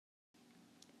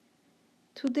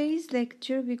Today's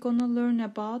lecture we're gonna learn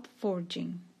about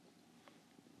forging.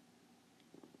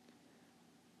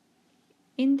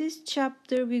 In this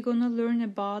chapter we're gonna learn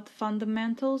about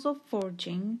fundamentals of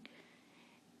forging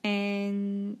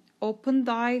and open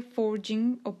die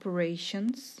forging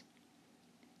operations,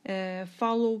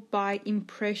 followed by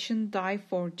impression die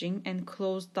forging and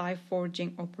closed die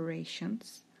forging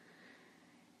operations,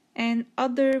 and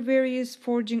other various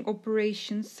forging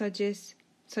operations such as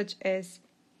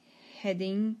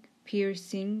heading,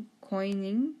 piercing,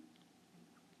 coining.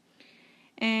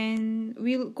 And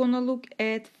we're gonna look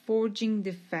at forging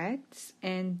defects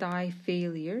and die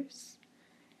failures.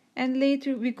 And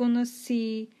later we're gonna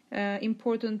see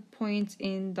important points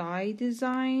in die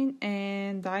design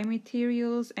and die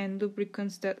materials and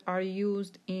lubricants that are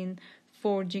used in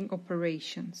forging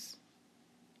operations.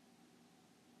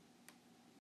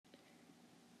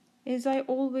 As I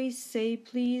always say,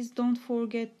 please don't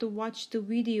forget to watch the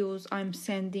videos I'm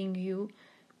sending you,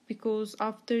 because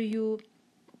after you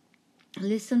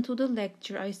listen to the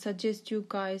lecture, I suggest you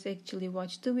guys actually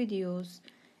watch the videos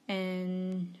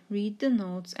and read the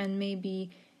notes and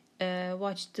maybe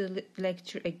watch the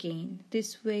lecture again.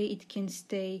 This way it can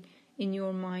stay in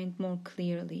your mind more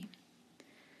clearly.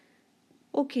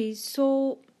 Okay,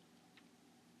 so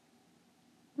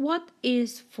what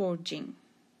is forging?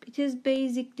 It is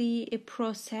basically a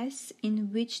process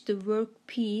in which the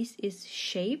workpiece is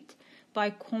shaped by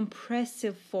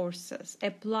compressive forces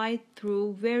applied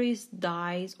through various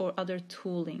dies or other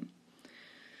tooling.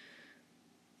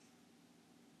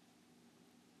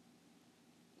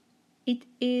 It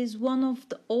is one of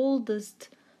the oldest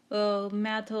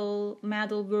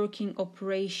metalworking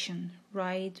operation,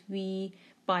 right?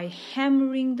 By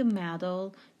hammering the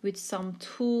metal with some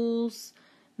tools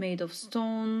made of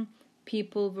stone,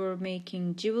 people were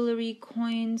making jewelry,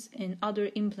 coins, and other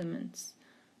implements.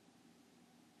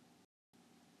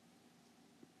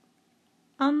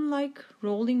 Unlike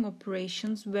rolling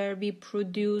operations where we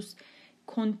produce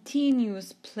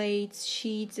continuous plates,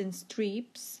 sheets, and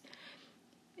strips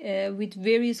with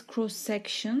various cross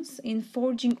sections, in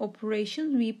forging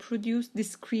operations we produce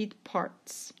discrete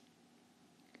parts.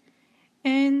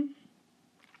 And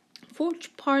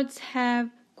forged parts have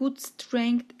good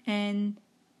strength and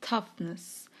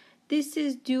toughness. This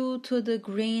is due to the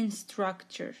grain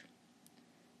structure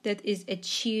that is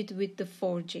achieved with the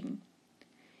forging.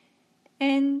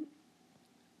 And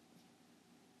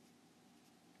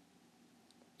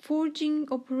forging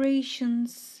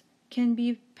operations can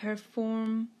be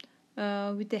performed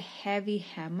with a heavy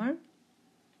hammer,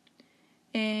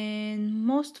 and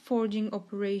most forging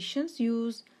operations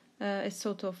use a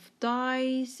sort of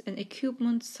dies and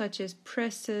equipment such as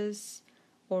presses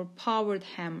or powered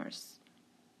hammers.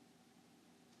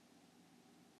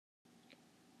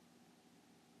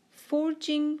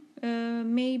 Forging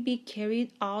may be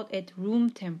carried out at room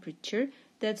temperature.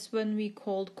 That's when we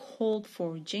call cold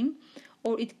forging,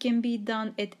 or it can be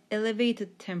done at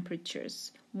elevated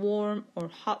temperatures, warm or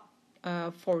hot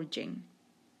forging.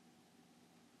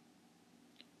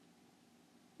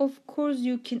 Of course,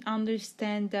 you can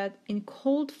understand that in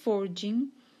cold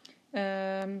forging,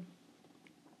 let's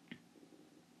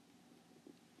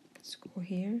go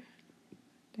here,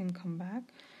 then come back.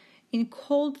 In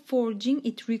cold forging,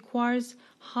 it requires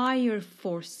higher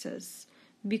forces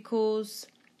because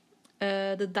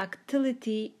the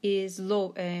ductility is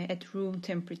low at room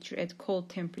temperature, at cold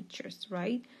temperatures,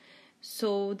 right?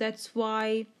 So that's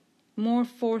why more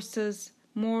forces,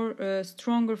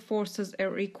 stronger forces are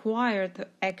required to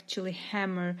actually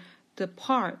hammer the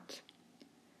part.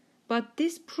 But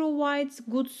this provides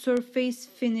good surface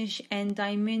finish and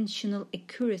dimensional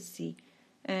accuracy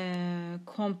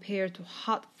compared to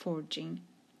hot forging,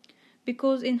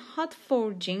 because in hot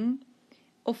forging,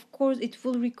 of course, it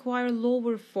will require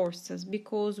lower forces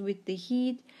because with the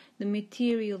heat the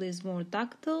material is more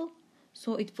ductile,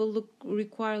 so it will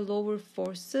require lower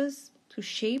forces to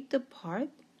shape the part.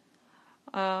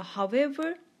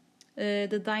 However,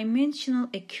 the dimensional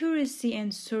accuracy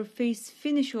and surface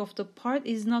finish of the part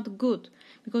is not good,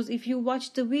 because if you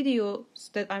watch the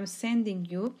videos that I'm sending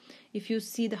you, if you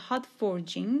see the hot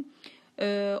forging,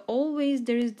 always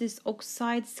there is this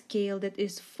oxide scale that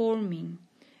is forming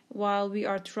while we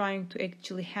are trying to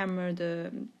actually hammer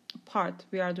the part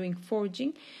we are doing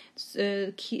forging.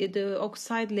 The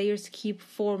oxide layers keep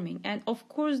forming, and of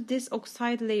course this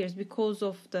oxide layers, because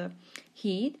of the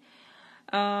heat,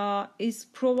 is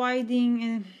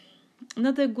providing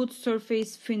not a good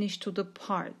surface finish to the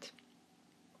part.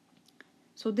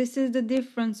 So this is the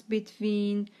difference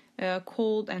between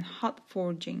cold and hot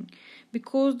forging.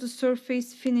 Because the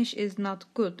surface finish is not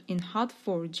good in hot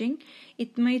forging,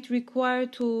 it might require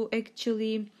to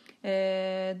actually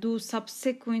do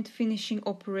subsequent finishing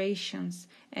operations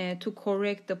to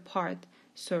correct the part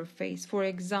surface. For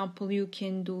example, you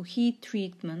can do heat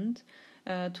treatment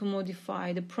to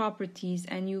modify the properties,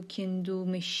 and you can do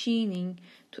machining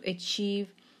to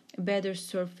achieve a better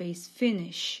surface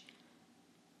finish.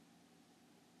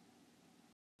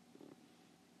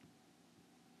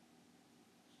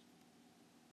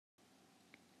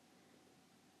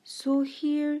 So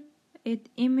here at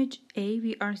image A,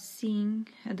 we are seeing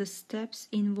the steps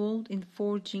involved in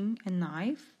forging a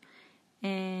knife,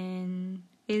 and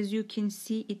as you can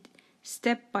see, it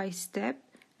step by step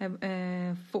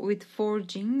with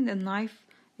forging the knife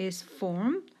is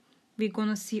formed. We're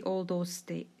gonna see all those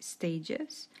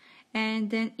stages. And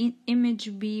then in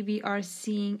image B, we are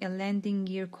seeing a landing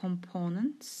gear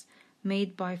components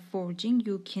made by forging.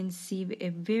 You can see a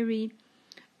very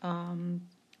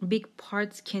big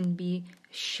parts can be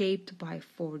shaped by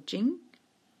forging.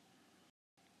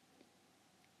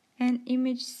 And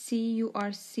image C, you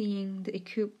are seeing the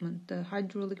equipment, the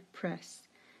hydraulic press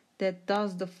that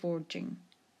does the forging.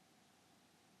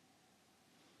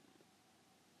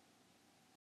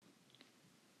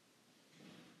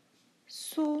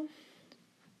 So,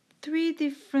 three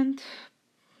different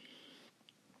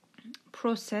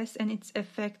process and its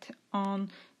effect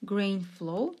on grain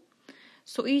flow.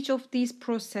 So each of these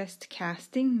processed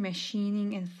casting,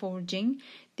 machining, and forging,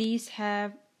 these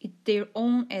have their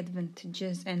own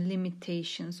advantages and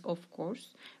limitations, of course,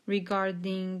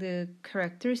 regarding the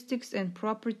characteristics and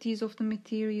properties of the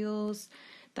materials,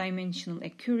 dimensional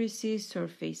accuracy,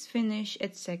 surface finish,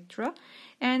 etc.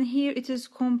 And here it is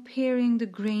comparing the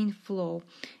grain flow.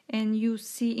 And you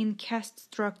see in cast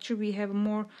structure we have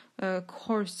more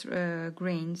coarse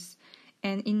grains.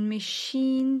 And in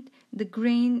machine, the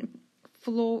grain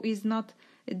flow is not,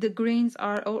 the grains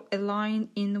are all aligned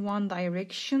in one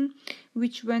direction,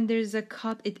 which when there is a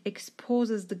cut, it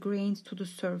exposes the grains to the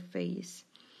surface.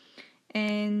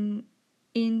 And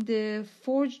in the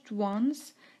forged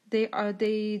ones, the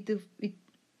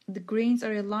grains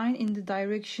are aligned in the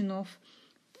direction of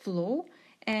flow,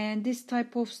 and this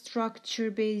type of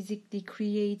structure basically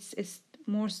creates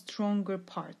more stronger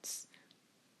parts.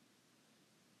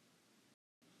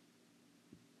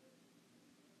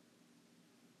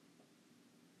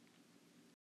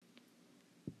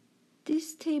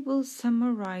 This table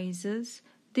summarizes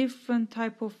different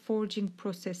type of forging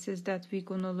processes that we're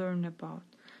gonna learn about,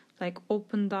 like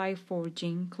open die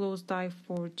forging, closed die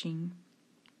forging,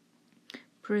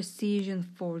 precision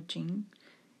forging,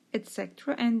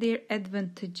 etc. And their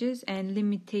advantages and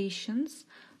limitations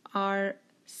are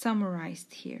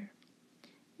summarized here.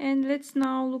 And let's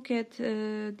now look at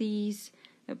these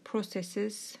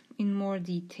processes in more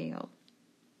detail.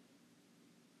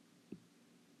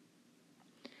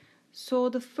 So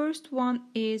the first one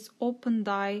is open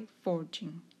die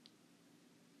forging.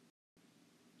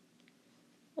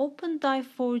 Open die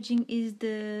forging is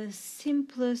the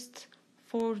simplest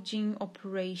forging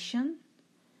operation,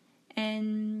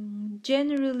 and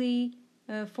generally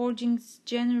forgings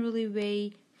generally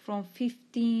weigh from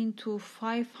 15 to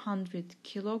 500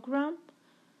 kilogram,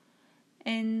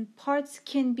 and parts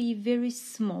can be very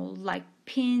small like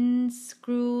pins,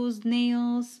 screws,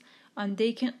 nails, and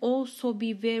they can also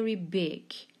be very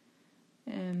big,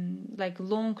 like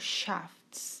long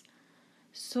shafts.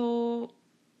 So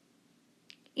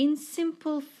in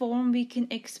simple form, we can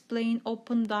explain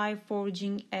open die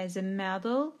forging as a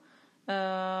metal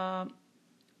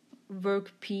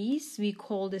workpiece. We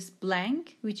call this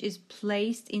blank, which is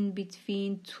placed in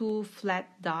between two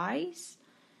flat dies,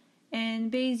 and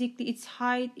basically its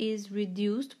height is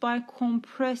reduced by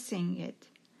compressing it.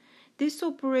 This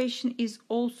operation is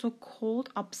also called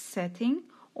upsetting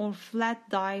or flat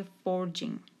die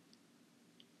forging.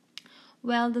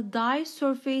 Well, the die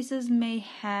surfaces may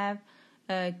have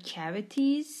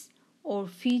cavities or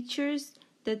features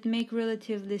that make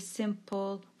relatively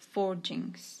simple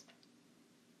forgings.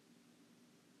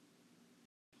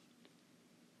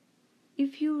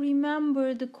 If you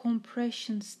remember the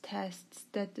compressions tests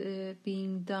that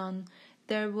being done,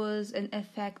 there was an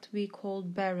effect we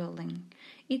called barreling.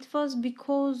 It was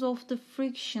because of the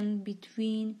friction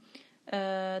between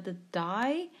the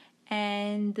die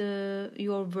and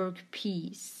your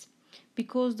workpiece.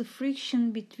 Because the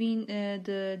friction between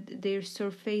their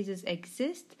surfaces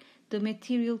exist, the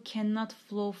material cannot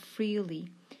flow freely,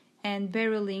 and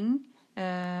barreling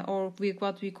or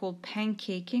what we call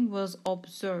pancaking was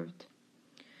observed.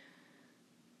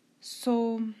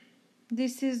 So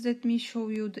Let me show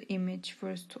you the image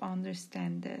first to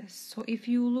understand this. So if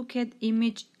you look at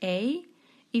image A,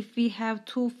 if we have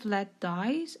two flat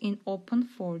dies in open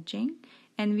forging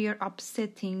and we are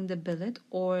upsetting the billet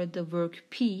or the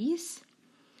workpiece,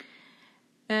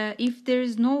 if there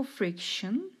is no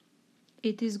friction,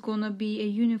 it is gonna be a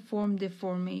uniform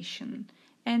deformation.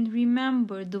 And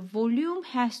remember, the volume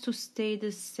has to stay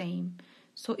the same.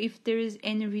 So if there is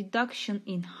any reduction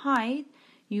in height,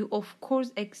 you of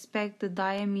course expect the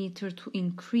diameter to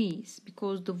increase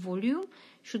because the volume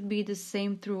should be the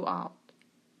same throughout.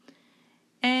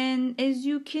 And as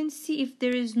you can see, if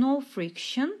there is no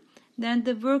friction, then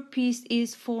the workpiece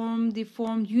is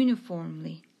deformed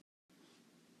uniformly.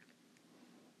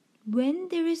 When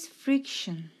there is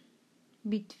friction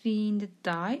between the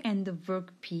die and the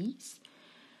workpiece,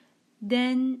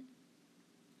 then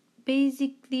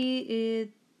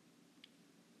basically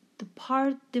the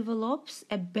part develops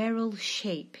a barrel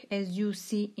shape, as you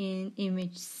see in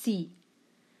image C.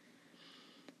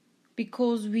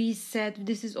 Because we said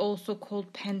this is also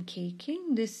called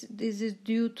pancaking, this is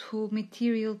due to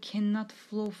material cannot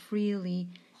flow freely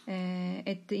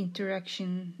at the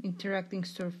interacting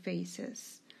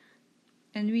surfaces.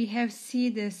 And we have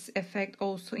seen this effect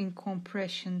also in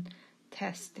compression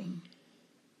testing.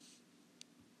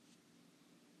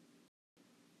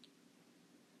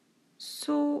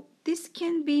 So this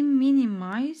can be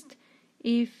minimized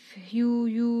if you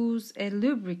use a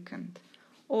lubricant,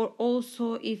 or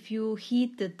also if you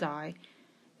heat the die.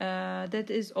 That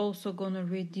is also going to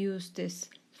reduce this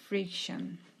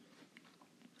friction.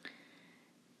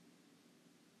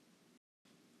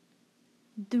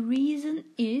 The reason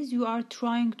is you are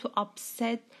trying to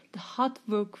upset the hot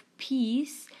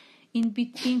workpiece in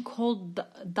between cold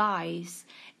dies,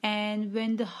 and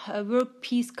when the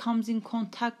workpiece comes in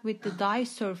contact with the die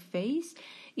surface,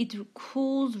 it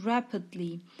cools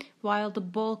rapidly while the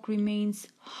bulk remains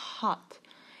hot,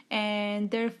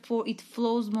 and therefore it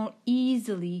flows more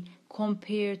easily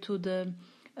compared to the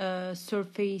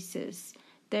surfaces.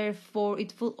 Therefore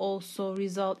it will also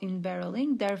result in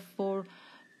barreling. Therefore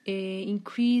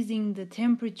increasing the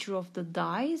temperature of the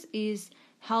dies is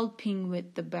helping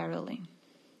with the barreling.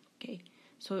 Okay,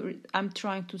 so I'm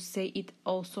trying to say it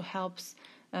also helps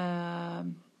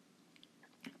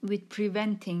with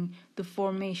preventing the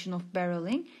formation of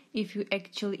barreling if you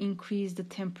actually increase the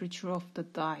temperature of the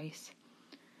dies.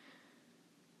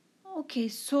 Okay,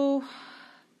 so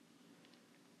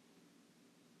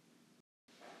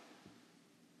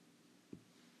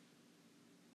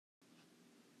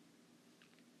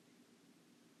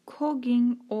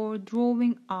cogging or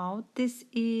drawing out, this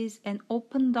is an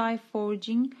open die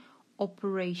forging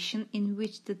operation in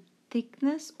which the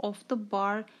thickness of the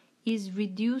bar is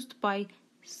reduced by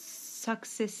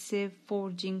successive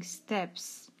forging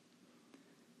steps.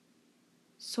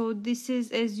 So this is,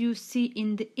 as you see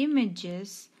in the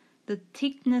images, the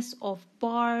thickness of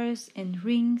bars and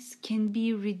rings can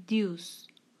be reduced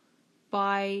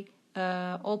by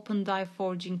open die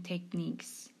forging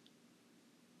techniques.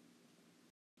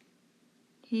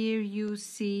 Here you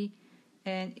see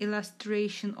an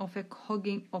illustration of a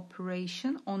cogging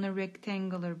operation on a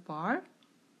rectangular bar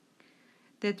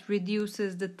that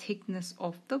reduces the thickness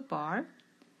of the bar.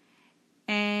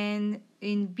 And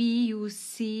in B you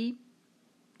see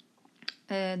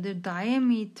the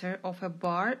diameter of a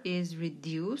bar is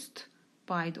reduced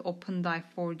by the open die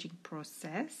forging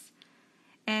process.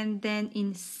 And then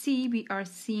in C we are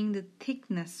seeing the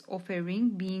thickness of a ring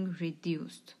being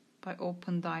reduced by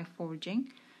open die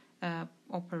forging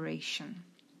operation.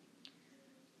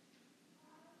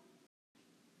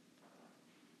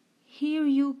 Here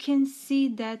you can see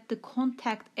that the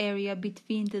contact area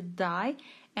between the die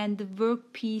and the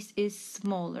workpiece is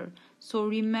smaller. So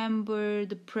remember,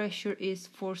 the pressure is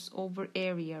force over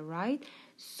area, right?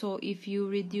 So if you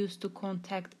reduce the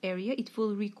contact area, it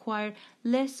will require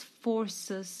less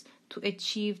forces to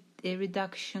achieve a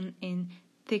reduction in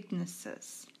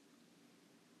thicknesses.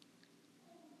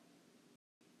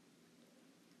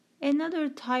 Another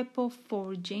type of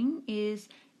forging is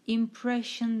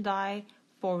impression die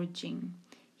forging.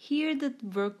 Here the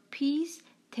workpiece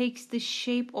takes the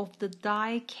shape of the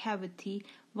die cavity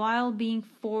while being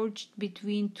forged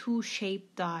between two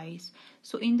shaped dies.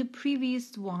 So in the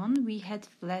previous one we had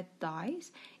flat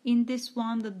dies. In this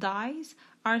one the dies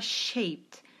are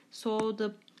shaped. So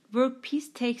the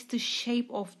workpiece takes the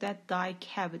shape of that die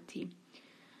cavity.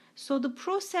 So the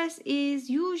process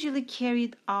is usually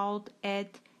carried out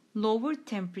at lower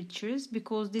temperatures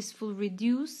because this will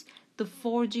reduce the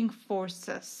forging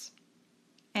forces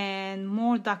and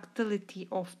more ductility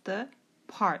of the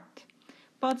part.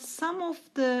 but some of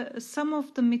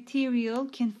the material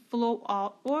can flow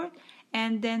outward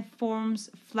and then forms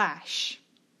flash.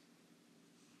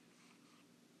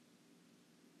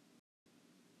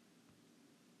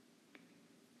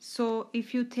 So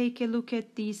if you take a look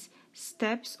at these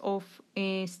steps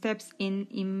in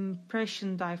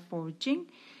impression die forging,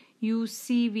 you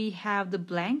see we have the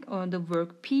blank or the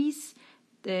workpiece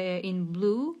in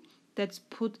blue that's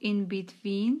put in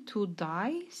between two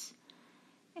dies,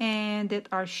 and that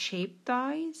are shaped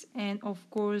dies, and of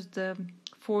course the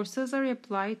forces are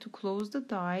applied to close the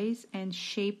dies and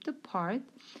shape the part.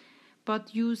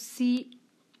 But you see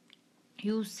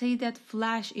that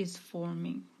flash is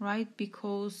forming, right?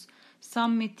 Because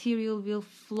some material will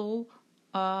flow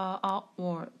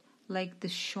outward like the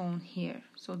shown here.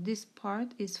 So this part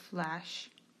is flash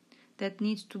that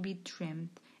needs to be trimmed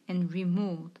and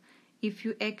removed. If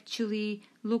you actually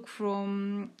look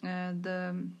from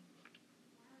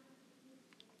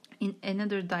in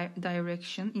another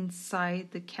direction inside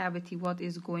the cavity, what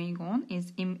is going on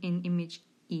is in image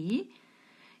E,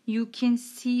 you can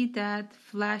see that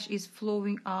flash is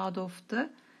flowing out of the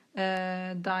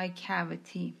die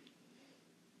cavity.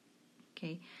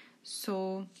 Okay,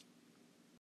 so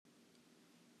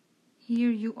here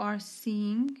you are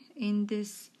seeing in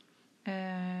this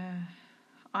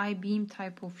I-beam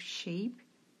type of shape,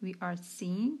 we are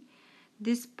seeing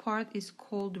this part is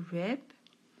called rib,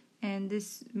 and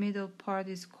this middle part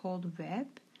is called web.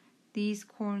 These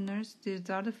corners, these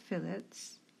are the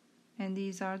fillets, and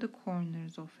these are the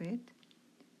corners of it,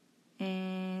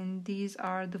 and these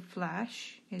are the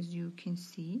flash, as you can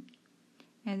see,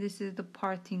 and this is the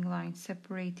parting line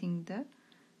separating the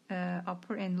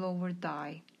upper and lower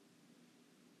die.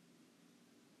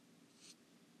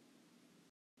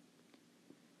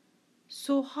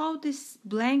 So how this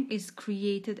blank is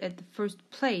created at the first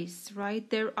place, right?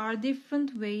 There are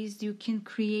different ways you can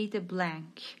create a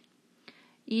blank.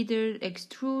 Either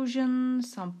extrusion,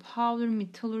 some powder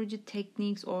metallurgy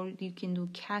techniques, or you can do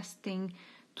casting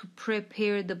to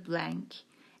prepare the blank.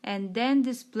 And then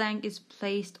this blank is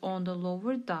placed on the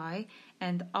lower die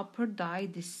and the upper die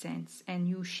descends, and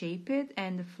you shape it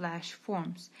and the flash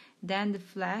forms. Then the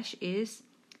flash is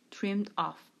trimmed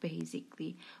off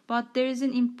basically. But there is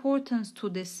an importance to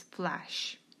this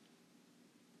flash.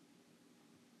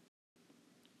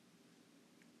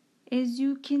 As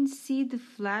you can see, the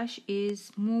flash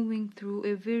is moving through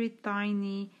a very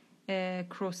tiny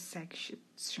cross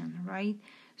section, right?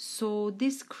 So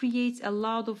this creates a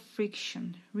lot of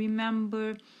friction.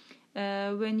 Remember,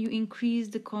 when you increase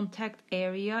the contact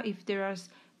area, if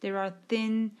there are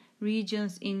thin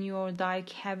regions in your die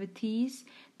cavities,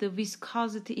 the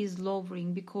viscosity is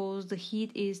lowering because the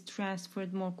heat is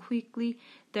transferred more quickly.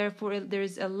 Therefore, there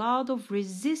is a lot of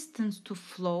resistance to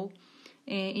flow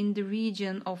in the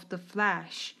region of the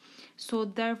flash. So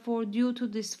therefore, due to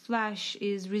this flash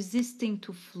is resisting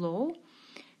to flow,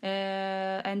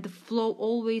 and the flow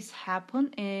always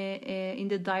happen in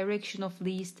the direction of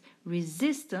least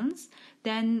resistance,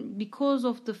 then because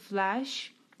of the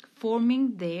flash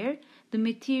forming there, the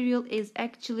material is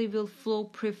actually will flow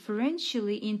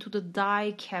preferentially into the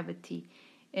die cavity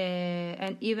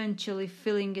and eventually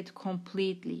filling it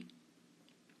completely,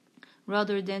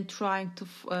 rather than trying to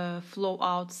flow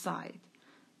outside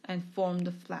and form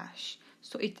the flash.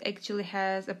 So it actually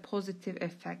has a positive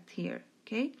effect here,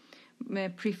 okay?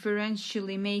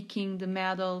 Preferentially making the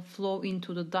metal flow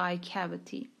into the die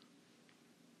cavity.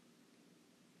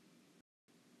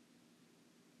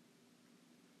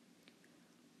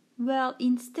 Well,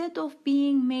 instead of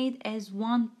being made as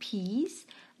one piece,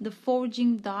 the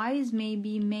forging dies may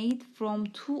be made from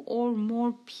two or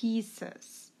more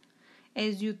pieces,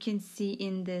 as you can see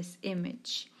in this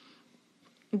image.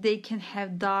 They can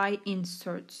have die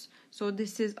inserts. So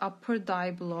this is upper die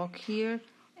block here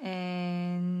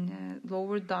and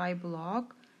lower die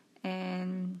block,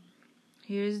 and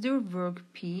here's their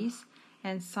workpiece,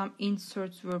 and some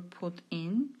inserts were put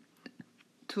in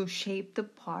to shape the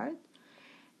part.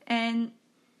 And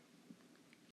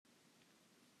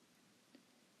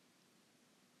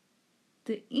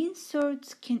the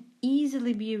inserts can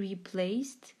easily be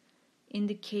replaced in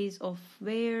the case of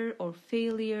wear or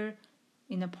failure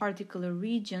in a particular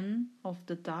region of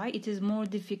the die. It is more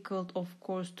difficult, of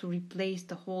course, to replace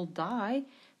the whole die,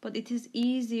 but it is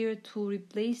easier to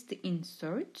replace the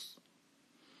inserts.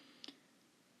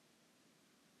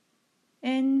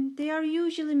 And they are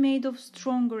usually made of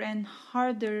stronger and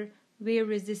harder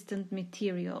wear-resistant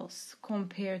materials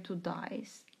compared to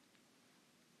dies.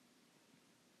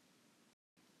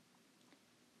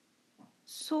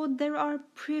 So there are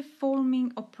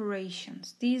preforming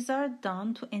operations. These are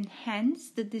done to enhance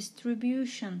the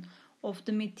distribution of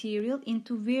the material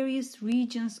into various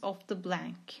regions of the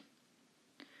blank.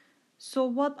 So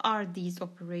what are these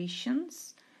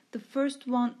operations? The first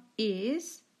one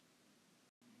is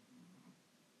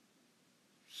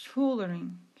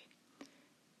soldering.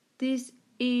 This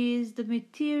is the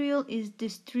material is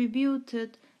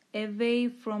distributed away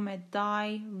from a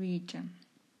die region.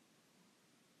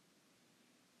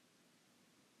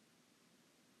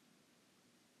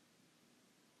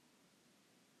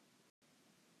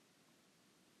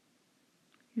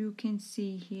 You can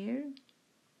see here,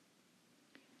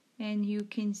 and you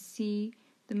can see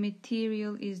the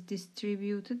material is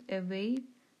distributed away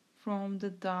from the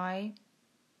die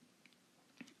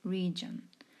region,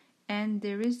 and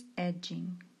there is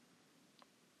edging,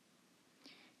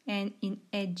 and in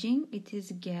edging it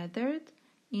is gathered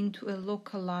into a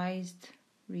localized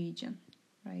region,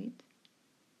 right?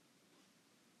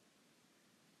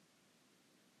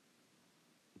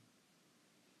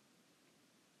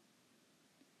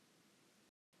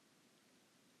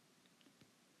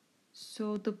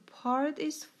 So the part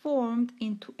is formed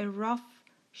into a rough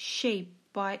shape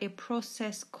by a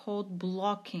process called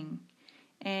blocking,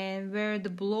 and where the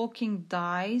blocking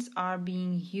dies are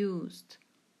being used.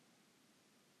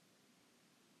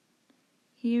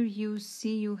 Here you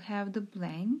see you have the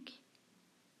blank,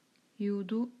 you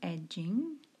do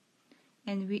edging,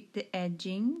 and with the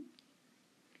edging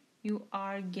you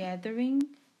are gathering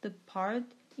the part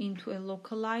into a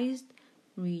localized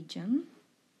region,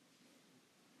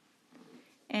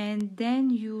 and then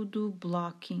you do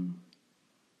blocking.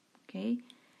 Okay,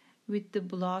 with the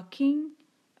blocking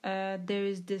there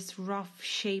is this rough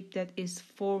shape that is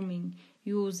forming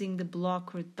using the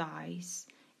blocker dies,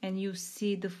 and you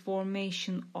see the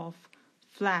formation of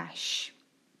flash.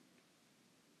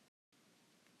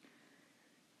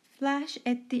 Flash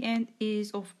at the end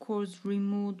is of course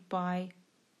removed by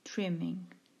trimming.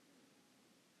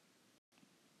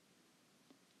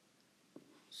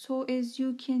 So as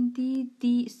you can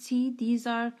see, these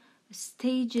are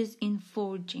stages in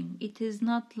forging. It is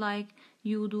not like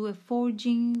you do a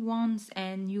forging once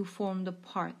and you form the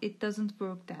part. It doesn't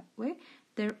work that way.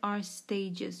 There are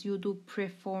stages. You do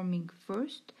preforming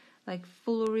first, like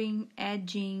fullering,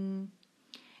 edging,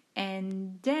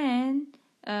 and then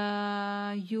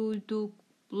you do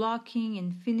blocking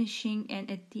and finishing, and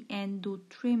at the end do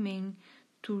trimming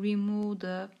to remove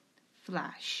the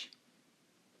flash.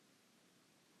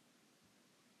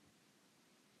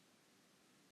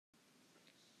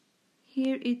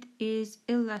 Here it is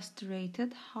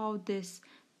illustrated how this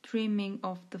trimming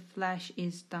of the flash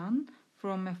is done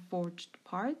from a forged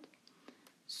part.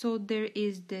 So there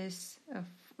is this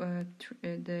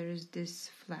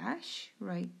flash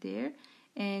right there,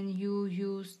 and you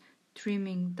use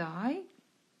trimming die.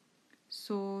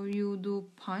 So you do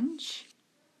punch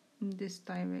in this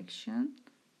direction,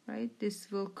 right?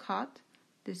 This will cut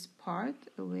this part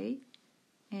away,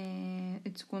 and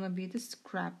it's gonna be the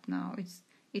scrap now.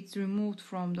 It's removed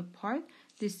from the part.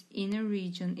 This inner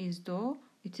region is though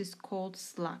it is called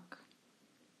slag.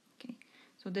 Okay,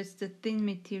 so that's the thin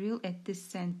material at the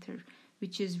center,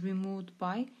 which is removed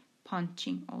by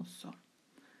punching also.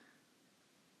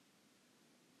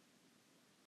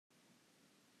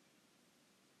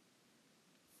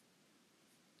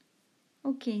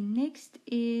 Okay, next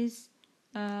is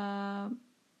one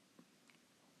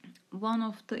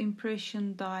of the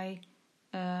impression die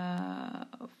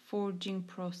forging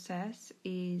process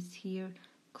is here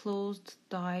closed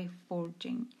die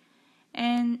forging,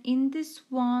 and in this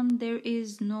one there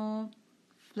is no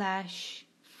flash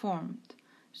formed,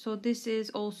 so this is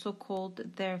also called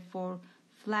therefore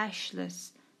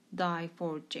flashless die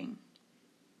forging.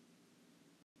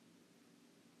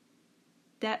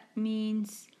 That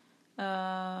means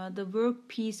the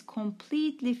workpiece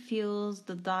completely fills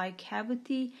the die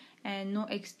cavity and no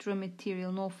extra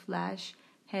material, no flash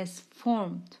has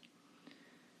formed.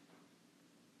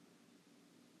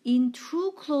 In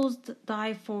true closed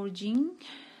die forging,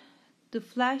 the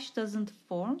flash doesn't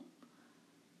form,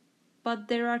 but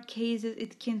there are cases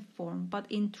it can form. But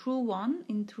in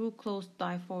true closed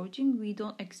die forging, we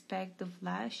don't expect the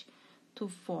flash to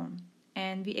form,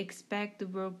 and we expect the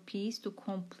workpiece to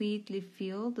completely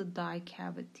fill the die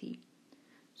cavity.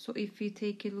 So if we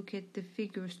take a look at the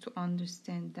figures to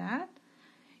understand that,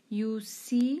 you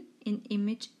see in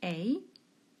image A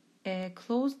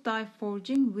closed die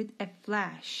forging with a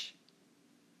flash.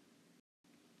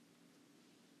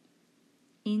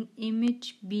 In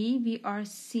image B, we are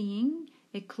seeing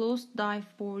a closed die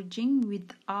forging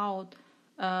without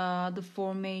the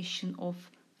formation of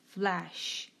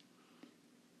flash.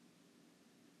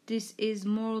 This is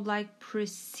more like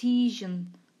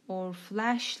precision or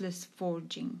flashless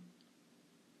forging.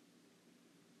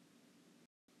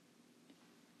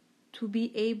 to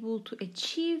be able to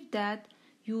achieve that,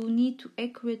 you need to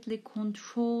accurately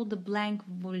control the blank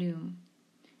volume,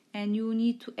 and you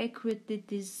need to accurately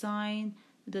design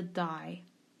the die.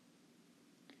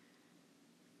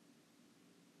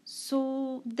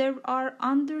 So there are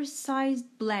undersized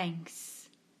blanks.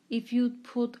 If you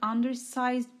put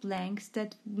undersized blanks,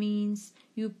 that means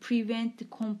you prevent the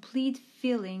complete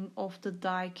filling of the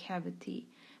die cavity.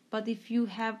 But if you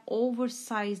have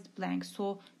oversized blanks,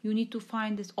 so you need to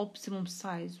find this optimum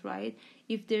size, right?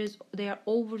 If they are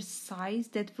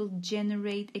oversized, that will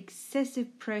generate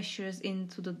excessive pressures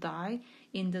into the die,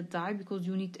 because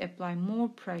you need to apply more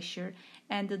pressure,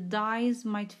 and the dies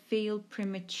might fail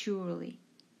prematurely.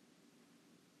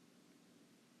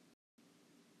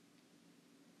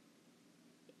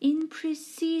 In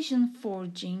precision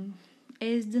forging,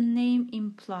 as the name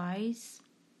implies,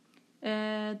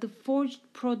 the forged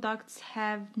products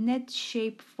have net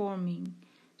shape forming,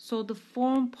 so the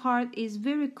form part is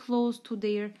very close to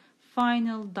their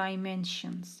final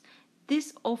dimensions.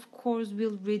 This, of course,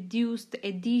 will reduce the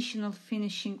additional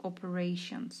finishing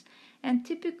operations, and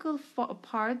typical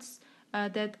parts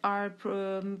that are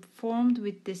formed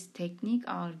with this technique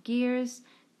are gears,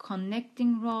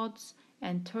 connecting rods,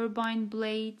 and turbine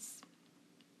blades.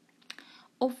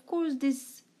 Of course,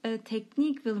 this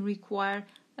technique will require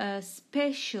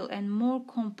special and more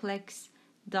complex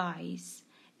dies,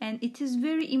 and it is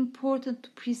very important to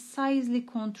precisely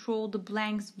control the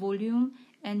blank's volume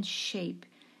and shape.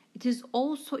 It is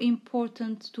also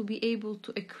important to be able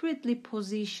to accurately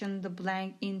position the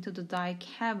blank into the die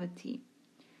cavity.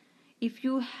 If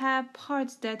you have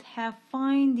parts that have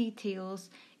fine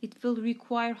details, it will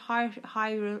require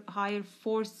higher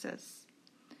forces.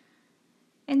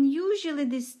 And usually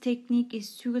this technique is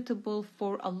suitable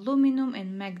for aluminum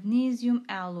and magnesium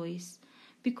alloys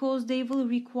because they will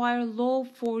require low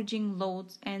forging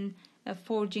loads and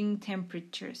forging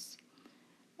temperatures.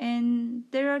 And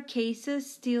there are cases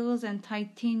steels and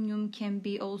titanium can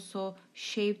be also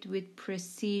shaped with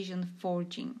precision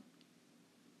forging.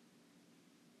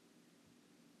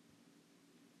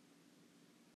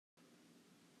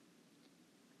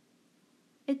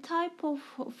 A type of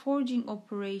forging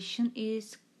operation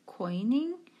is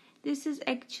coining. This is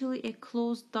actually a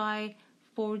closed die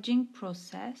forging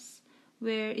process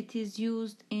where it is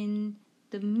used in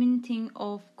the minting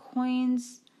of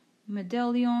coins,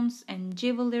 medallions, and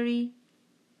jewelry.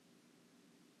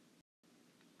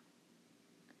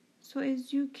 So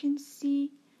as you can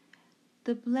see,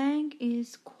 the blank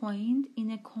is coined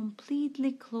in a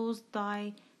completely closed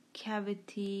die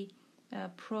cavity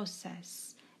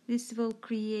process. This will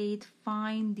create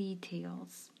fine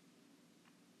details.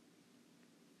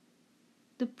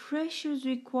 The pressures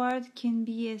required can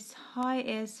be as high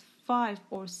as 5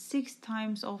 or 6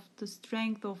 times of the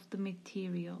strength of the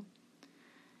material.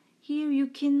 Here you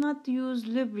cannot use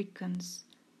lubricants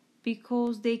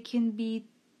because they can be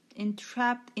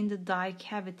entrapped in the die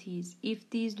cavities. If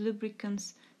these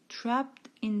lubricants trapped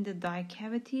in the die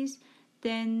cavities,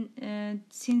 then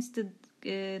since the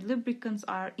lubricants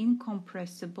are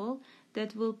incompressible,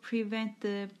 that will prevent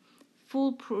the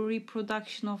full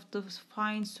reproduction of the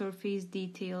fine surface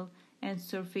detail and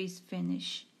surface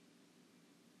finish.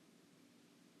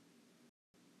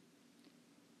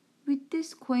 With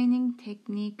this coining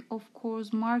technique, of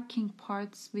course, marking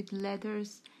parts with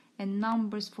letters and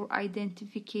numbers for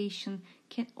identification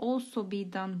can also be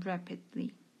done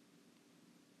rapidly.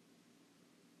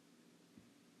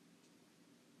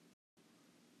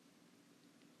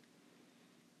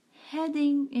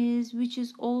 Heading which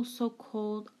is also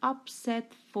called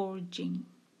upset forging.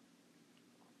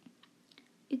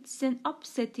 It's an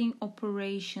upsetting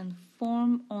operation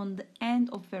formed on the end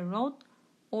of a rod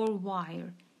or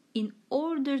wire in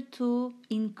order to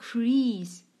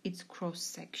increase its cross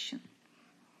section.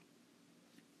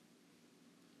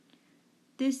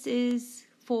 This is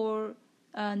for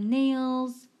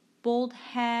nails, bolt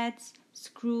heads,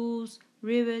 screws,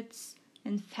 rivets,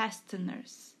 and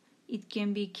fasteners. It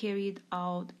can be carried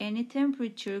out any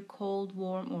temperature, cold,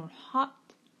 warm, or hot.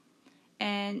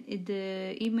 And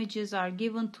the images are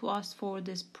given to us for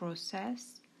this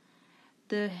process.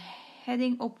 The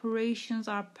heading operations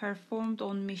are performed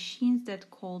on machines that are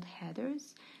called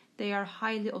headers. They are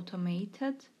highly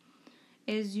automated.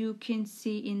 As you can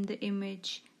see in the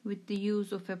image, with the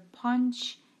use of a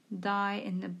punch, die,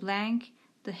 and a blank,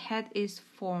 the head is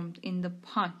formed in the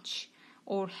punch,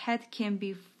 or head can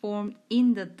be formed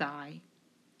in the die,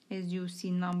 as you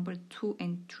see number 2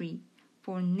 and 3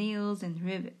 for nails and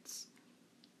rivets.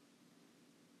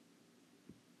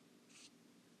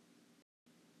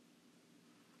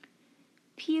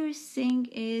 Piercing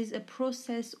is a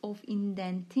process of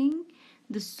indenting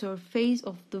the surface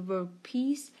of the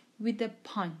workpiece with a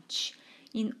punch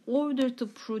in order to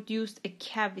produce a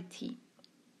cavity.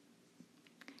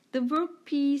 The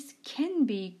workpiece can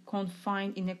be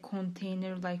confined in a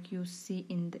container like you see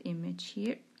in the image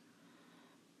here,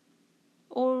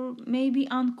 or maybe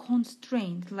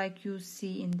unconstrained like you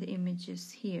see in the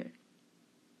images here.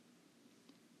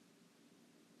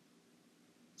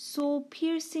 So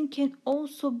piercing can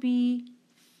also be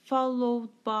followed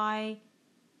by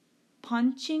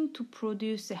punching to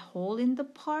produce a hole in the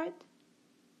part.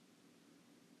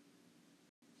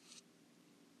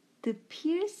 The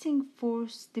piercing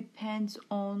force depends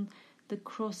on the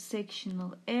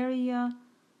cross-sectional area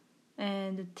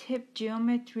and the tip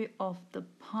geometry of the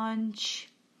punch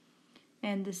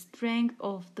and the strength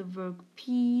of the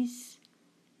workpiece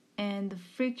and the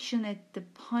friction at the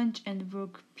punch and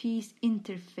workpiece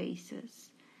interfaces.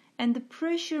 And the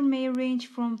pressure may range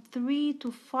from 3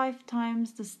 to 5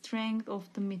 times the strength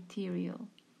of the material.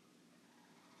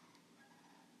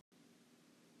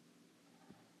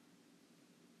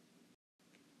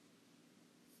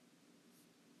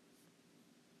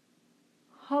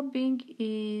 Hubbing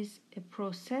is a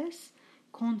process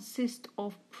consists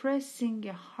of pressing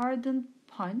a hardened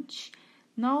punch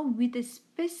now with a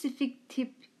specific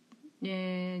tip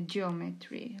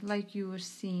geometry like you are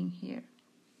seeing here.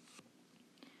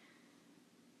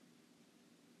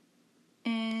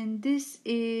 And this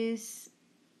is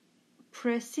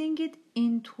pressing it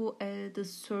into the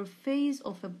surface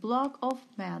of a block of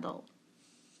metal.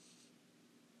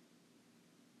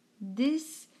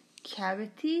 This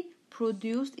cavity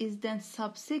produced is then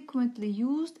subsequently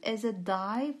used as a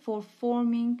die for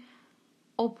forming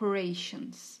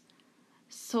operations.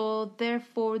 So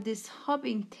therefore this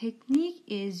hubbing technique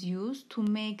is used to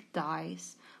make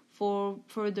dies for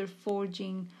further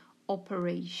forging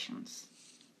operations.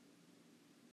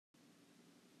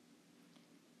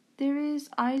 There is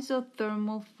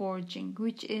isothermal forging,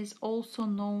 which is also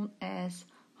known as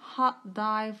hot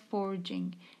die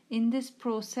forging. In this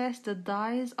process, the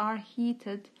dies are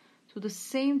heated to the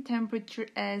same temperature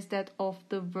as that of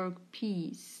the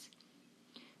workpiece.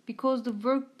 Because the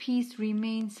workpiece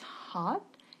remains hot,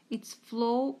 its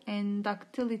flow and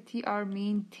ductility are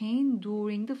maintained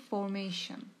during the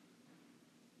formation.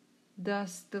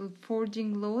 Thus, the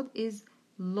forging load is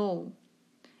low,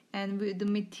 and the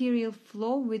material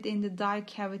flow within the die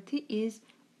cavity is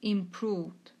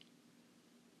improved.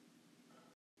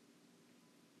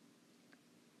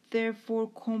 Therefore,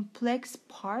 complex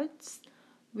parts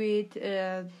with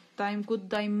good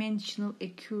dimensional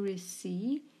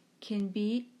accuracy can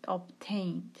be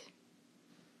obtained.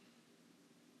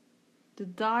 The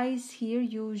dies here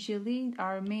usually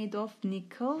are made of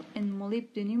nickel and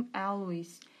molybdenum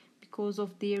alloys because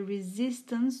of their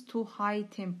resistance to high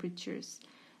temperatures.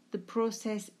 The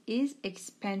process is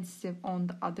expensive on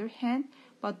the other hand,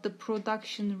 but the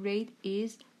production rate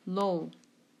is low.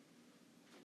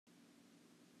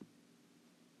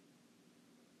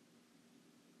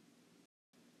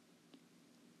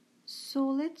 So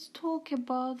let's talk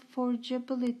about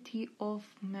forgeability of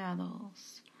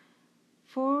metals.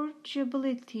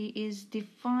 Forgeability is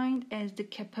defined as the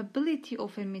capability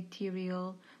of a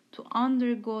material to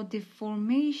undergo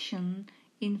deformation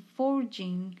in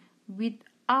forging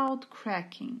without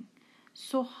cracking.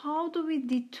 So how do we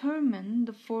determine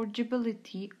the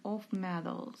forgeability of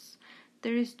metals?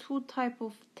 There is two types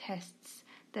of tests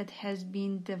that has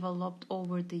been developed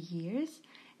over the years,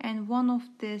 and one of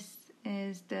this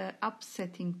is the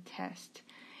upsetting test.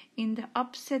 In the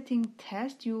upsetting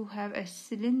test, you have a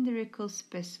cylindrical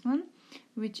specimen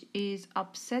which is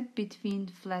upset between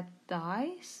flat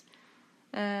dies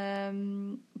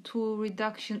to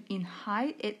reduction in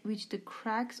height at which the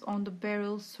cracks on the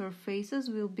barrel surfaces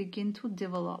will begin to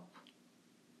develop.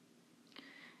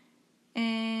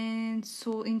 And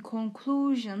so in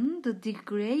conclusion, the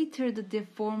greater the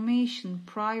deformation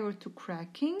prior to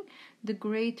cracking, the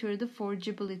greater the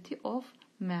forgeability of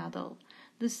metal.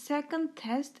 The second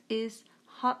test is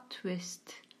hot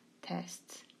twist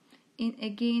test.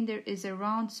 Again, there is a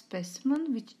round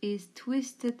specimen which is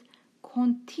twisted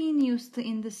continuously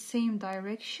in the same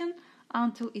direction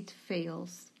until it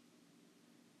fails.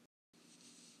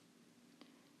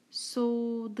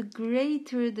 So the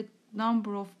greater the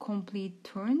number of complete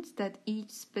turns that each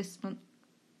specimen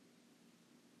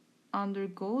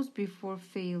undergoes before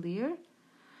failure,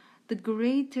 the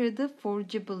greater the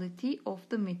forgeability of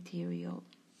the material.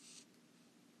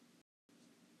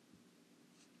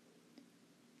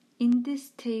 In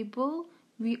this table,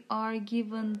 we are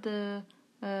given the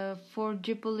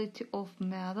forgeability of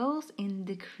metals in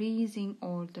decreasing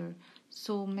order.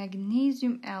 So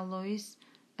magnesium alloys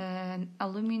and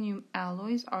aluminum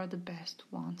alloys are the best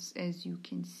ones, as you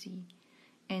can see.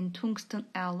 And tungsten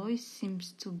alloys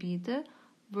seems to be the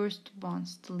worst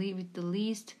ones, to leave with the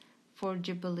least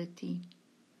forgeability.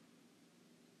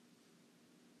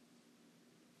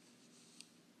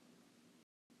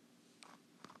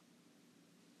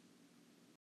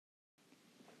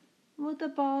 What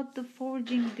about the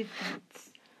forging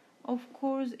defects? Of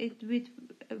course, it with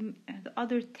the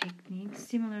other techniques,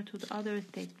 similar to the other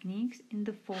techniques in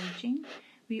the forging,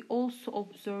 we also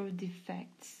observe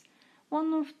defects.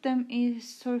 One of them is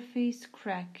surface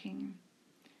cracking,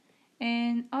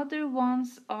 and other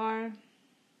ones are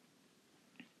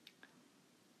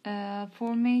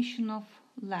formation of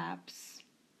lapse.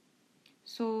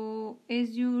 So,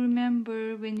 as you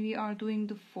remember, when we are doing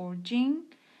the forging,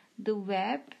 the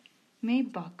web may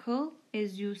buckle,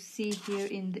 as you see here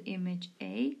in the image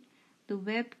A. The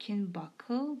web can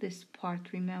buckle. This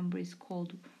part, remember, is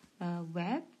called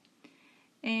web,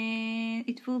 and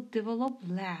it will develop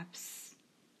lapse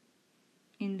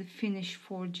in the finished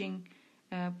forging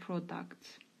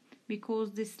product,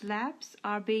 because these lapse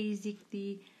are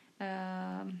basically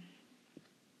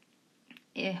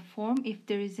form if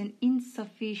there is an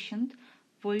insufficient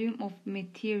volume of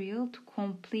material to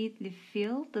completely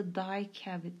fill the die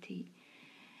cavity.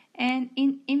 And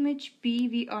in image B,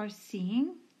 we are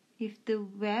seeing if the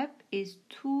web is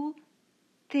too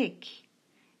thick.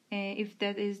 If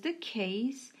that is the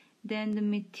case, then the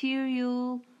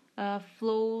material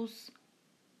flows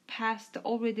past the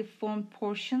already formed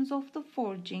portions of the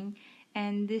forging,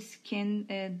 and this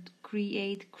can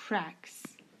create cracks.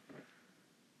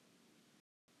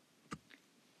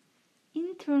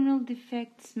 Internal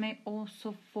defects may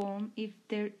also form if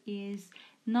there is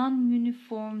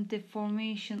non-uniform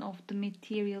deformation of the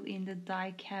material in the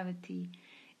die cavity,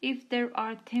 if there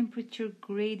are temperature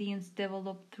gradients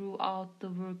developed throughout the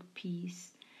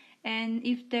workpiece, and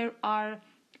if there are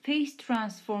phase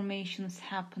transformations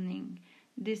happening.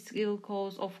 This will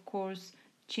cause, of course,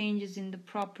 changes in the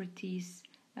properties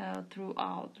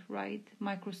throughout, right?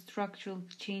 Microstructural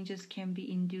changes can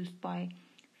be induced by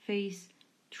phase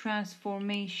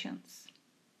transformations.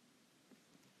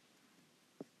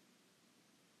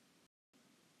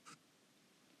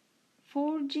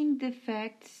 Forging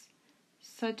defects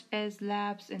such as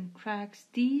lapse and cracks,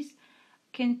 these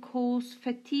can cause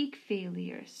fatigue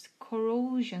failures,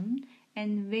 corrosion,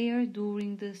 and wear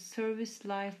during the service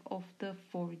life of the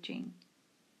forging.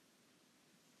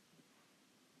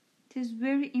 It is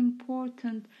very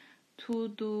important to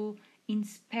do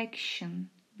inspection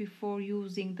before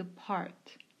using the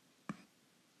part.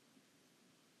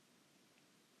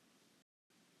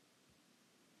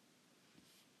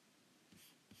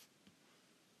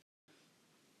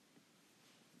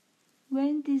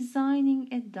 When designing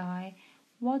a die,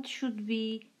 what should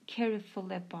we be careful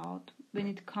about when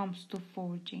it comes to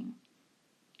forging?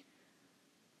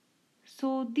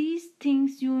 So these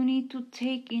things you need to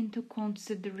take into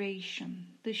consideration: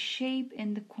 the shape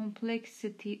and the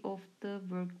complexity of the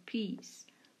workpiece,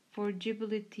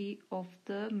 forgeability of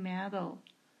the metal,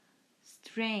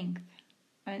 strength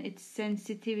and its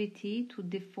sensitivity to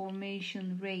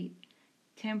deformation rate,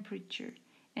 temperature,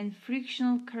 and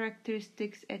frictional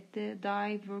characteristics at the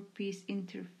die workpiece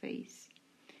interface,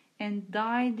 and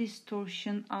die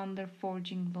distortion under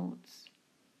forging loads.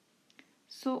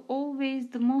 So always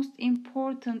the most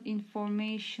important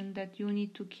information that you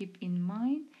need to keep in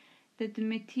mind, that the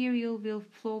material will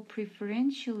flow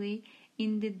preferentially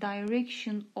in the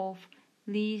direction of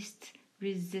least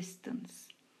resistance.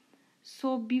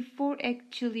 So before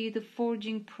actually the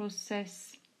forging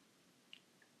process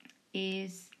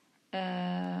is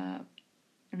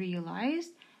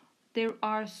realized, there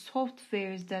are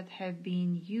softwares that have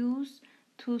been used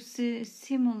to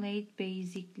simulate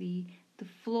basically the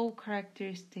flow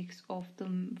characteristics of the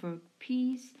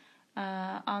workpiece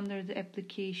under the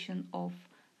application of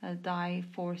die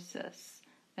forces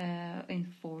in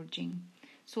forging.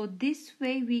 So this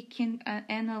way we can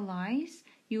analyze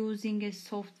using a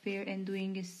software and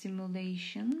doing a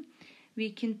simulation.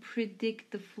 We can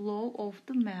predict the flow of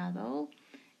the metal,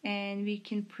 and we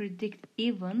can predict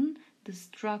even the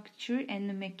structure and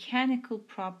the mechanical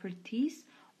properties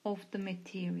of the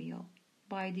material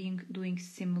by doing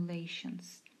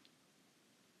simulations.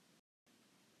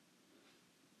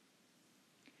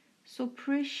 So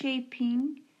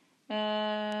pre-shaping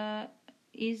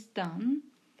is done.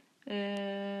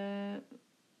 The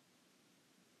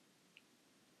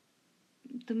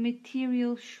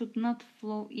material should not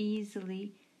flow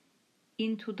easily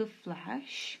into the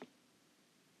flash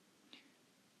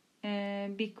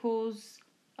because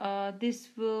this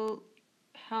will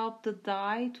help the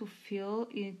dye to fill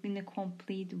in a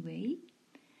complete way.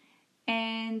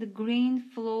 And the grain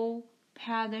flow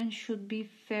pattern should be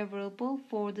favorable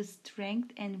for the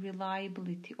strength and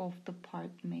reliability of the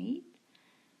part made.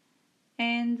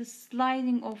 And the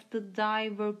sliding of the dye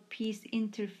workpiece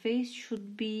interface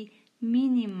should be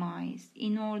minimized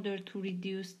in order to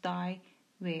reduce dye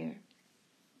wear.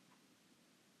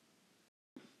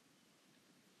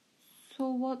 So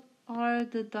what are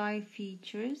the dye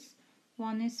features?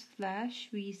 One is flash,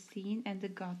 V-seam, and the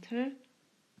gutter,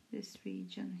 this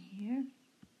region here.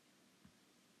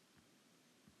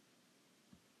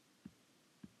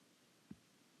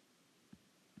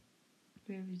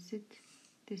 Where is it?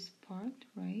 This part,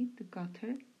 right? The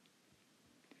gutter.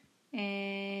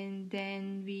 And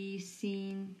then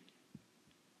V-seam.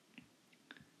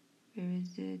 Where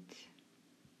is it?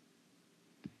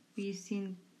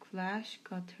 V-seam, flash,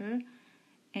 gutter,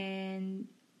 and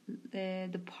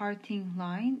the parting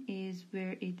line is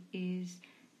where it is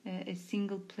a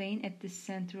single plane at the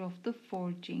center of the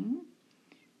forging.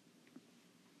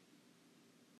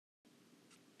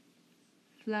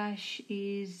 Flash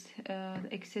is the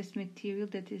excess material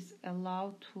that is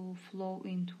allowed to flow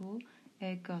into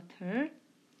a gutter.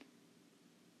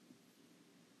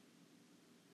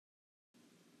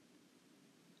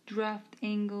 Draft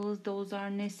angles, those are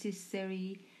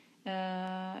necessary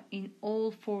in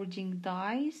all forging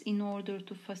dies in order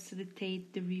to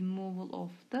facilitate the removal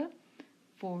of the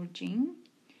forging.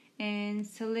 And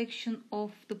selection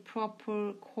of the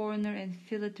proper corner and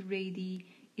fillet radii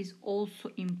is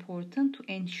also important to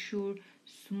ensure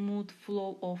smooth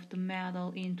flow of the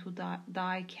metal into the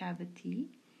die cavity.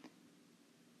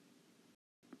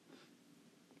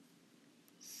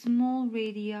 Small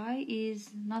radii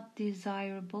is not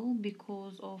desirable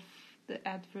because of the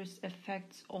adverse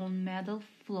effects on metal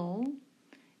flow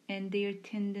and their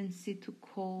tendency to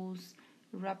cause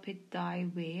rapid die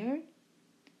wear,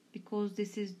 because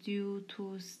this is due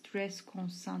to stress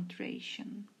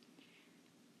concentration.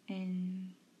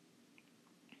 And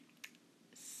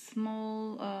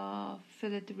small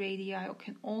fillet radii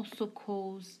can also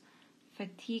cause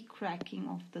fatigue cracking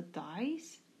of the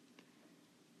dies.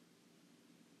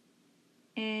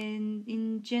 And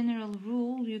in general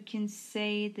rule, you can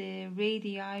say the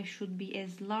radii should be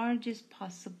as large as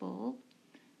possible,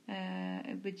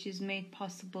 which is made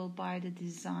possible by the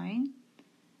design.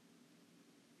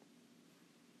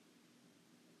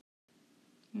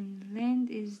 And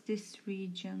length is this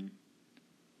region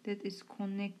that is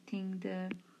connecting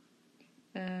the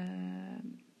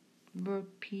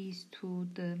workpiece to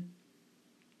the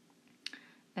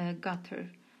gutter.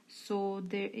 So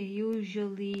there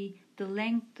usually the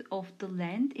length of the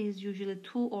length is usually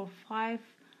 2 or 5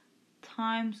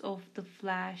 times of the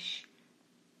flash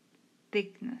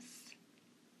thickness.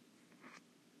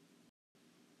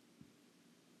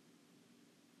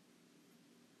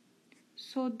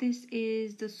 So this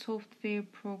is the software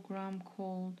program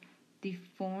called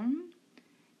Deform,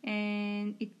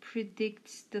 and it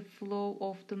predicts the flow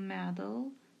of the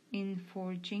metal in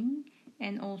forging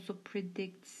and also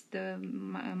predicts the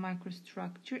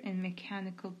microstructure and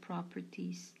mechanical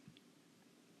properties.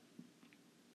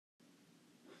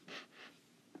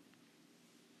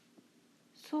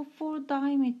 So for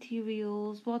die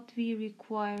materials, what we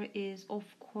require is, of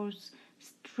course,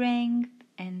 strength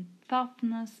and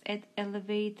toughness at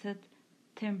elevated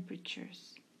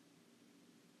temperatures.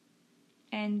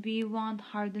 And we want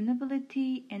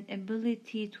hardenability and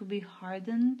ability to be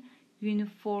hardened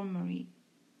uniformly.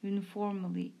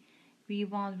 We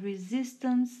want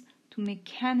resistance to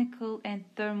mechanical and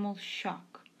thermal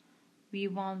shock. We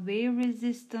want wear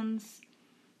resistance,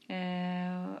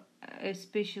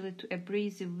 especially to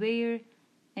abrasive wear,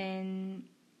 and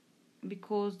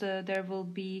because there will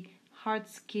be hard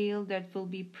scale that will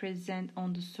be present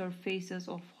on the surfaces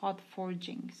of hot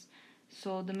forgings.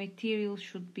 So the material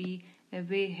should be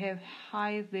have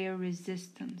high wear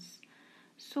resistance.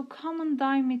 So common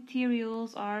die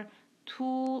materials are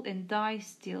tool and die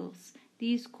steels.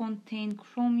 These contain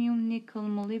chromium, nickel,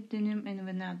 molybdenum, and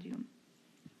vanadium.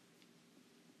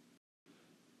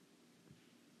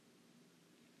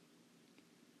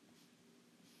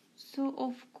 So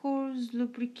of course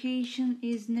lubrication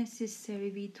is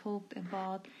necessary, we talked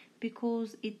about,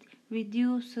 because it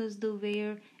reduces the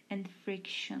wear and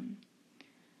friction.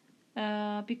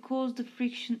 Because the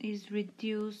friction is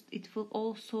reduced, it will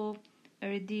also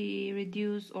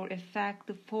reduce or affect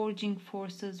the forging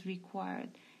forces required,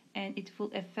 and it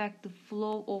will affect the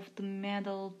flow of the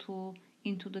metal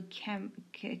into the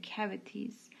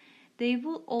cavities. They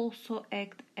will also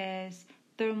act as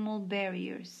thermal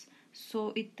barriers,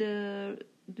 so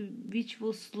which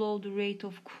will slow the rate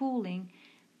of cooling,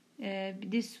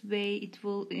 This way it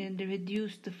will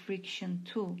reduce the friction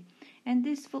too. And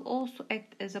this will also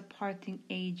act as a parting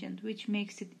agent, which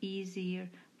makes it easier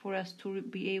for us to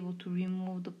be able to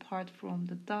remove the part from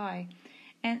the die.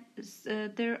 And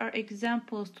there are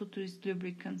examples to these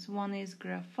lubricants. One is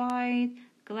graphite,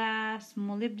 glass,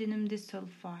 molybdenum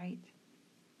disulfide.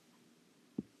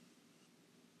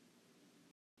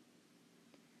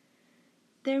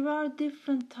 There are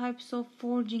different types of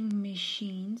forging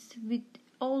machines. With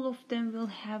all of them will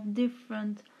have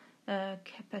different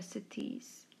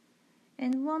capacities.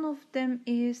 And one of them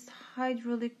is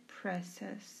hydraulic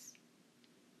presses.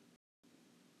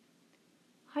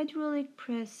 Hydraulic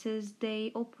presses,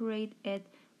 they operate at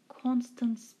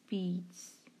constant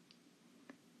speeds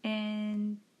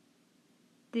and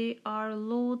they are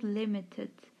load limited,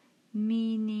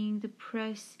 meaning the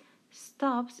press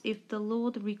stops if the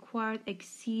load required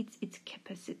exceeds its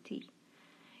capacity.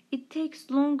 It takes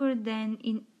longer than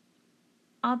in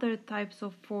other types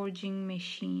of forging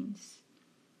machines.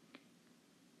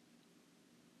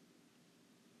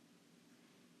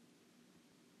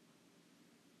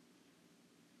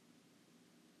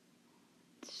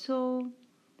 So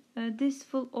this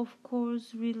will of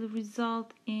course really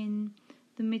result in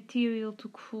the material to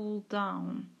cool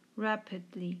down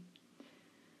rapidly.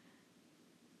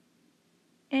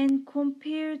 And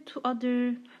compared to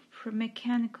other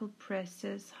mechanical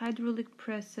presses, hydraulic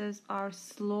presses are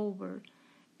slower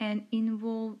and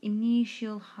involve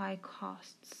initial high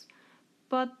costs,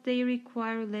 but they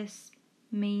require less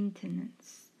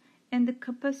maintenance. And the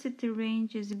capacity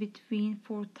range is between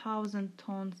 4,000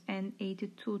 tons and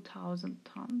 82,000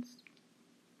 tons.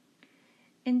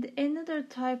 And another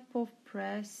type of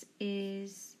press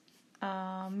is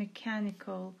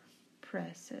mechanical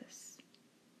presses.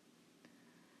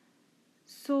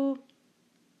 So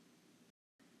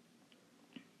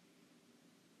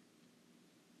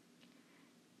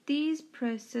these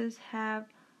presses have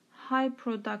high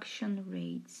production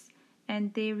rates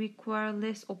and they require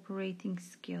less operating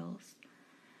skills.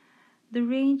 The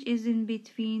range is in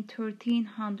between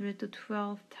 1,300 to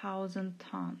 12,000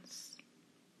 tons.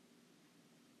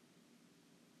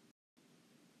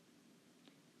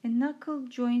 A knuckle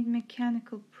joint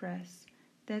mechanical press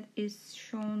that is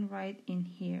shown right in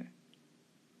here.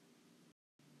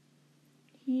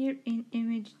 Here in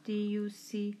image D you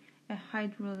see a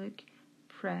hydraulic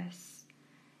press.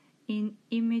 In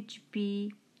image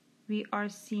B we are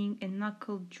seeing a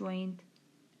knuckle joint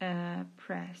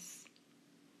press.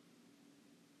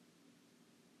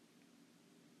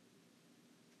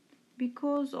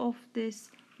 Because of this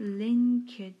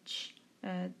linkage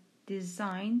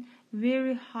design,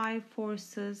 very high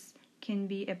forces can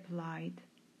be applied.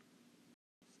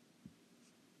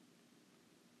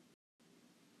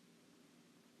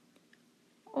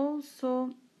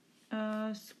 Also,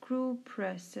 screw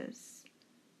presses.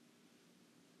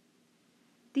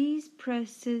 These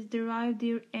presses derive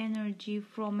their energy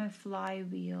from a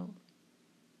flywheel.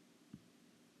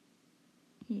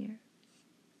 Here.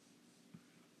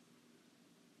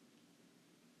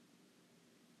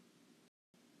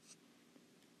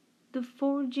 The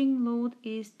forging load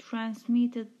is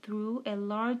transmitted through a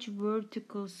large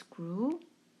vertical screw,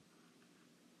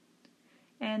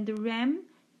 and the ram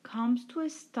comes to a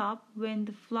stop when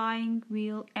the flying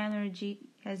wheel energy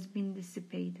has been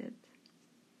dissipated.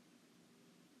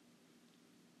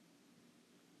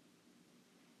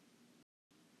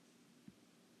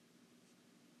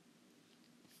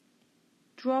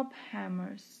 Drop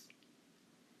hammers.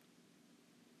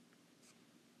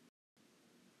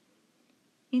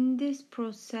 In this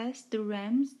process, the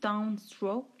ram's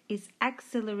downstroke is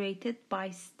accelerated by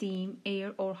steam,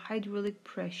 air, or hydraulic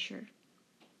pressure.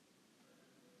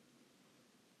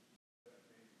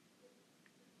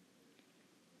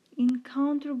 In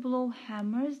counterblow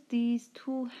hammers, these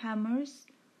hammers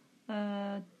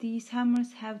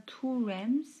have two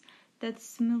rams that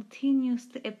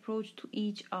simultaneously approach to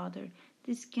each other.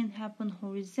 This can happen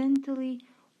horizontally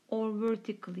or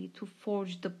vertically to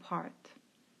forge the part.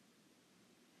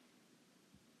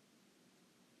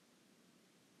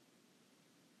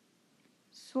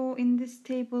 So in this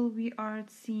table we are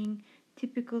seeing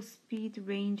typical speed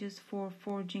ranges for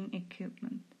forging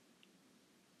equipment.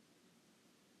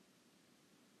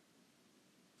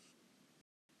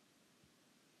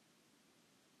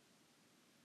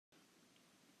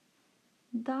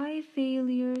 Die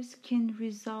failures can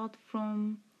result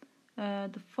from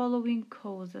the following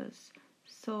causes.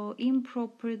 So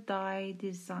improper die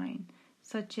design,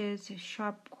 such as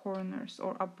sharp corners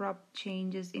or abrupt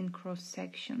changes in cross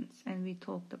sections, and we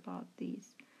talked about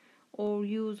these, or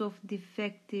use of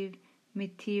defective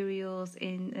materials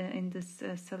in this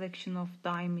selection of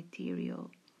die material,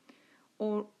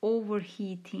 or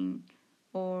overheating,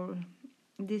 or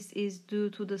this is due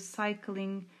to the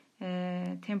cycling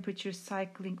temperature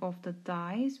cycling of the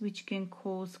dies, which can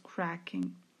cause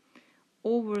cracking.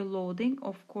 Overloading,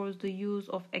 of course, the use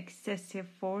of excessive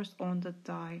force on the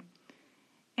die,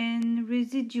 and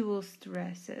residual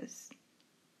stresses,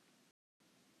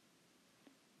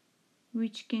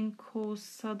 which can cause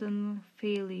sudden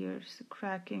failures,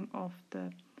 cracking of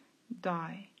the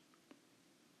die.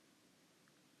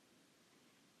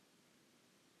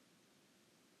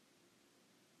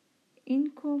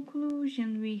 In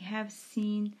conclusion, we have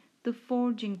seen the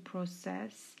forging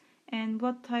process and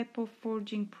what type of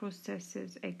forging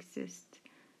processes exist,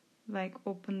 like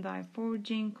open die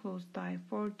forging, closed die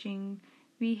forging.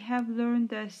 We have learned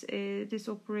that this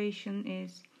operation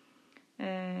is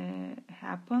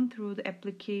happen through the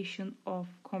application of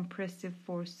compressive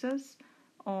forces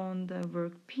on the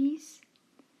workpiece,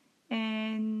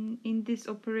 and in this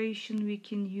operation we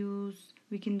can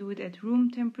do it at room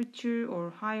temperature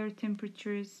or higher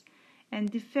temperatures, and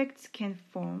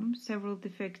several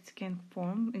defects can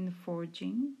form in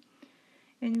forging,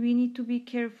 and we need to be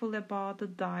careful about the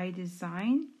die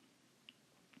design.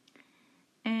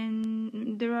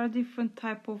 And there are different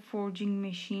type of forging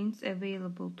machines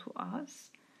available to us.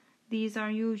 These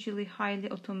are usually highly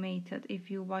automated.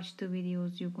 If you watch the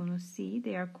videos, you're gonna see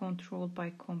they are controlled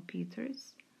by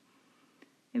computers.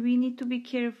 And we need to be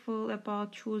careful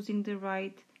about choosing the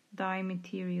right die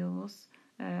materials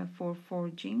for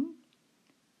forging,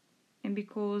 and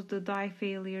because the die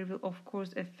failure will of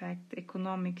course affect the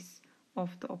economics of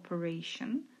the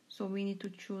operation, so we need to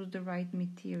choose the right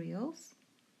materials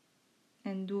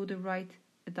and do the right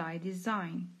die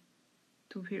design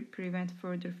to prevent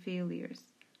further failures.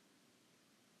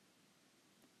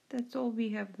 That's all we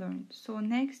have learned. So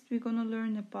next we're going to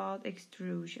learn about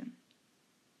extrusion.